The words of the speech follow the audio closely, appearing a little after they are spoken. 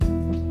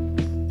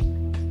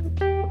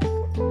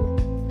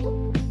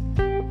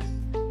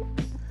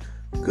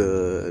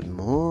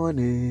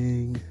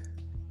morning.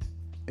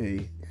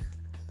 Hey,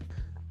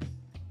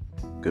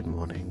 good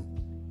morning.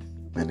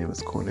 My name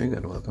is Koenig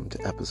and welcome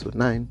to episode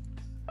 9.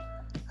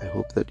 I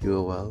hope that you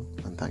are well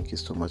and thank you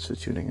so much for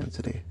tuning in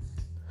today.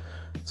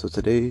 So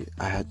today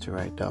I had to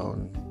write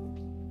down,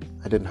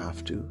 I didn't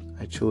have to,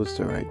 I chose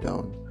to write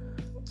down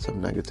some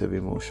negative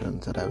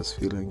emotions that I was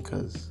feeling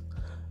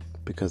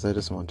because I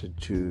just wanted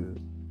to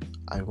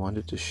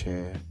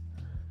share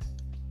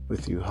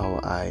with you how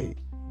I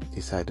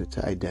decided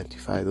to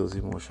identify those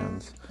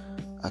emotions,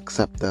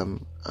 accept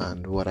them,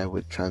 and what I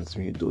would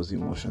transmute those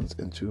emotions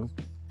into.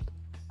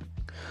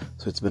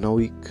 So it's been a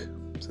week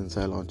since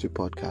I launched a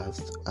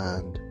podcast,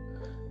 and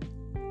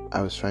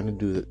I was trying to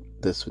do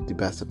this with the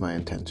best of my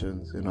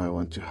intentions. I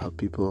want to help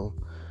people,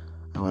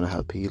 I want to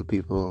help heal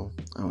people,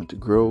 I want to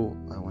grow,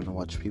 I want to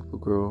watch people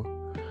grow,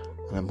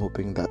 and I'm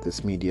hoping that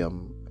this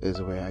medium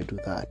is where I do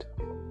that.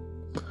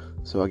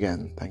 So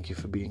again, thank you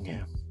for being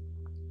here.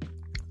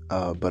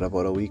 But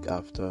about a week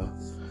after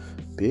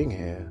being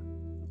here,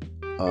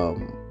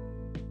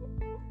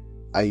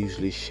 I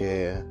usually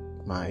share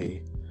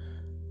my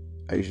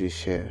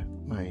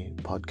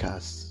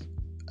podcast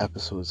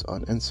episodes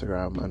on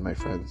Instagram, and my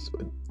friends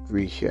would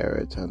reshare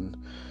it, and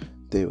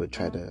they would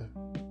try to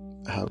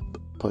help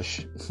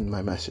push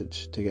my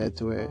message to get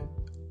to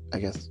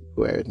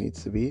where it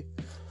needs to be.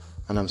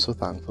 And I'm so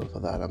thankful for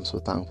that. I'm so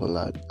thankful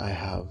that I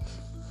have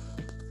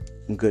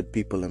good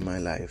people in my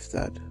life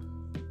that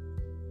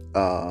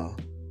are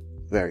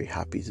very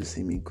happy to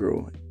see me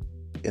grow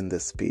in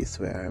this space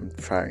where I'm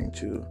trying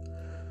to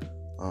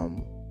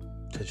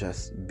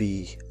just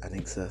be and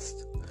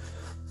exist.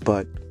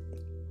 But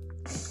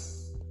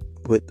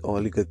with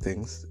all the good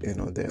things,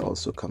 there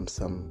also comes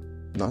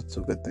some not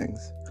so good things.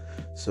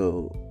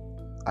 So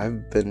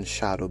I've been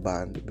shadow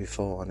banned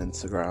before on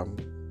Instagram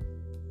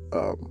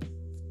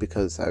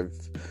because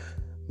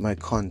my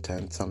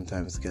content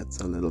sometimes gets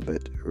a little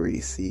bit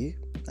racy.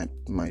 I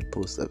might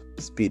post a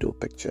speedo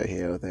picture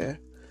here or there,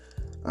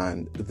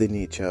 and the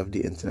nature of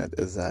the internet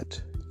is that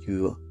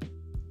you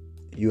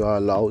are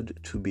allowed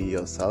to be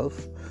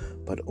yourself,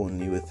 but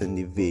only within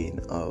the vein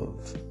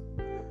of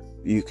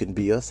you can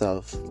be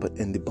yourself, but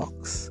in the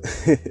box.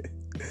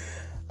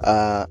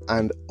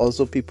 And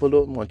also, people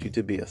don't want you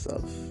to be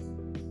yourself.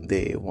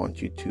 They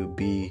want you to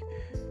be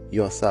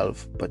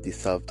yourself, but the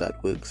self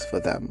that works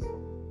for them.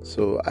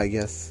 So I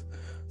guess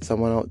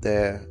someone out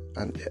there,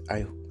 and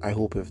I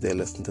hope if they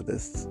listen to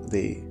this,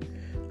 they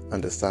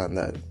understand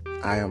that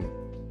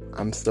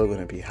I'm still going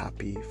to be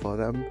happy for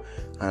them,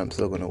 and I'm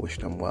still going to wish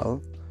them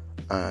well.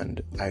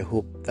 And I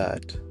hope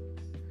that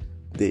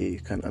they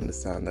can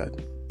understand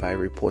that by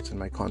reporting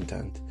my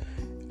content,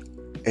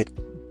 it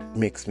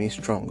makes me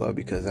stronger,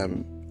 because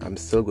I'm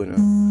still going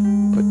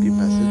to put the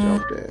message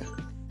out there.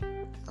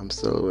 I'm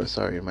still,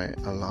 sorry, my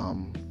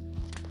alarm,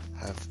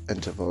 I have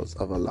intervals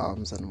of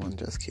alarms and one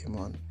just came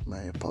on.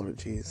 My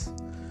apologies.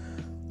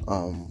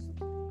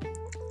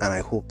 And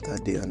I hope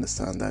that they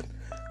understand that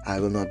I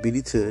will not be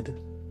deterred,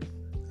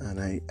 and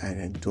I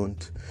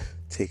don't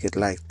take it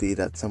lightly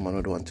that someone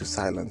would want to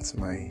silence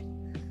my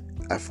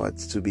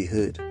efforts to be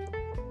heard,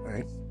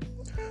 right?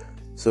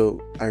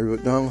 So I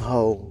wrote down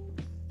how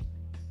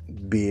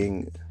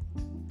the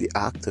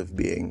act of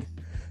being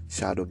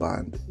shadow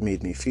banned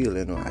made me feel.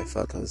 I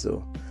felt as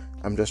though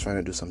I'm just trying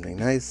to do something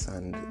nice,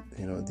 and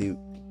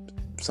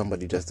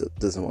somebody just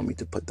doesn't want me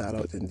to put that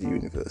out in the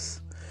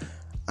universe.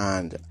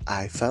 And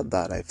I felt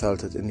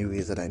it in the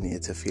ways that I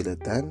needed to feel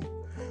it then.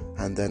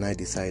 And then I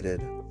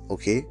decided,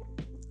 okay,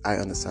 I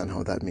understand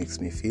how that makes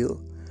me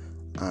feel,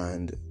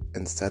 and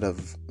instead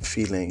of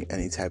feeling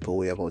any type of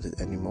way about it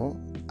anymore,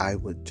 I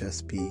would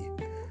just be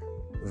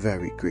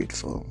very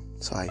grateful.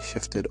 So I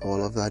shifted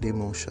all of that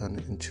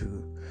emotion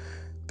into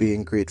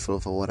being grateful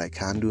for what I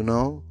can do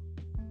now,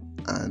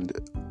 and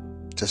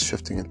just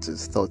shifting into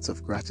thoughts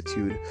of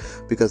gratitude,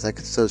 because I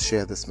could still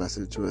share this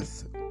message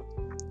with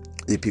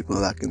the people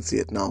that can see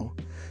it now,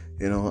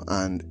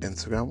 and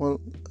Instagram will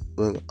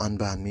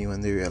unban me when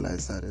they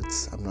realize that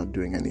I'm not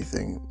doing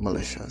anything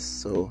malicious.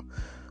 So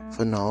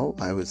for now,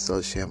 I would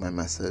still share my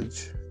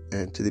message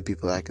and to the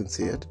people that can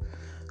see it,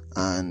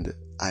 and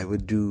I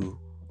would do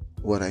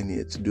what I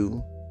needed to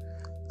do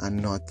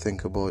and not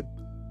think about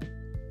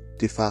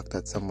the fact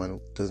that someone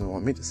doesn't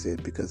want me to say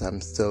it, because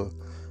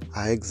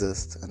I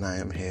exist and I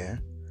am here,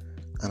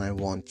 and I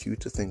want you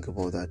to think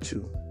about that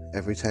too.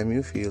 Every time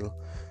you feel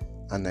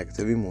a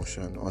negative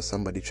emotion or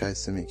somebody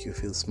tries to make you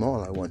feel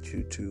small, I want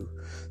you to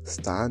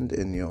stand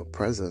in your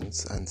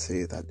presence and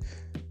say that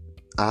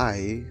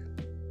I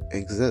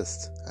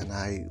exist and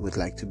I would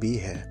like to be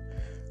here.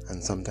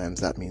 And sometimes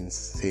that means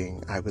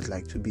saying I would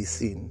like to be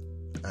seen.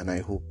 And I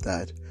hope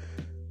that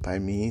by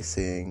me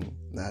saying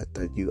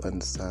that you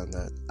understand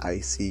that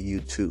I see you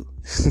too.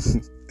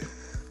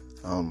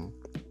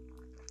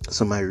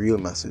 So my real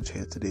message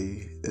here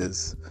today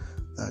is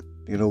that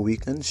we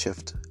can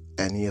shift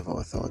any of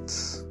our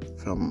thoughts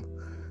from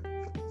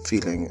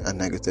feeling a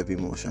negative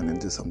emotion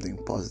into something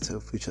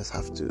positive. We just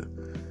have to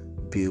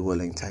be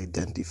willing to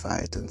identify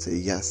it and say,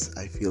 yes,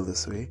 I feel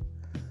this way,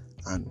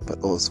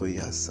 but also,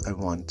 yes, I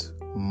want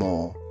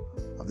more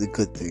of the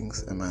good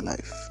things in my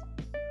life.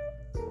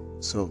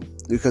 So,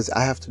 because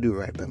I have to do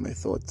right by my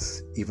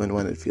thoughts, even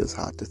when it feels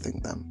hard to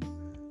think them.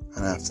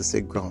 And I have to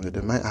stay grounded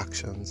in my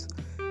actions,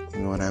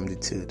 even when I'm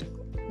deterred.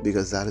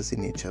 Because that is the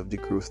nature of the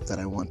growth that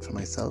I want for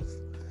myself.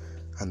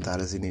 And that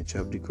is the nature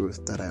of the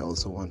growth that I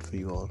also want for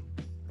you all.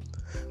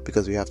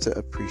 Because we have to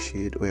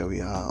appreciate where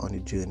we are on the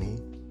journey,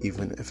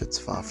 even if it's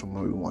far from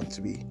where we want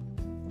to be.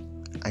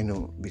 I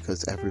know,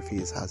 because every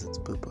phase has its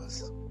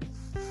purpose.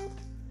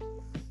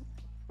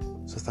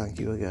 So thank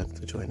you again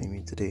for joining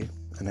me today.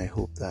 And I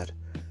hope that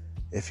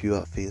if you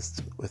are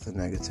faced with a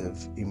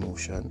negative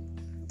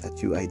emotion,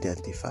 that you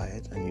identify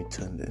it and you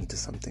turn it into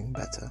something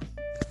better.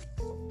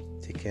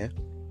 Take care,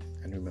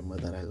 and remember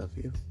that I love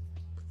you.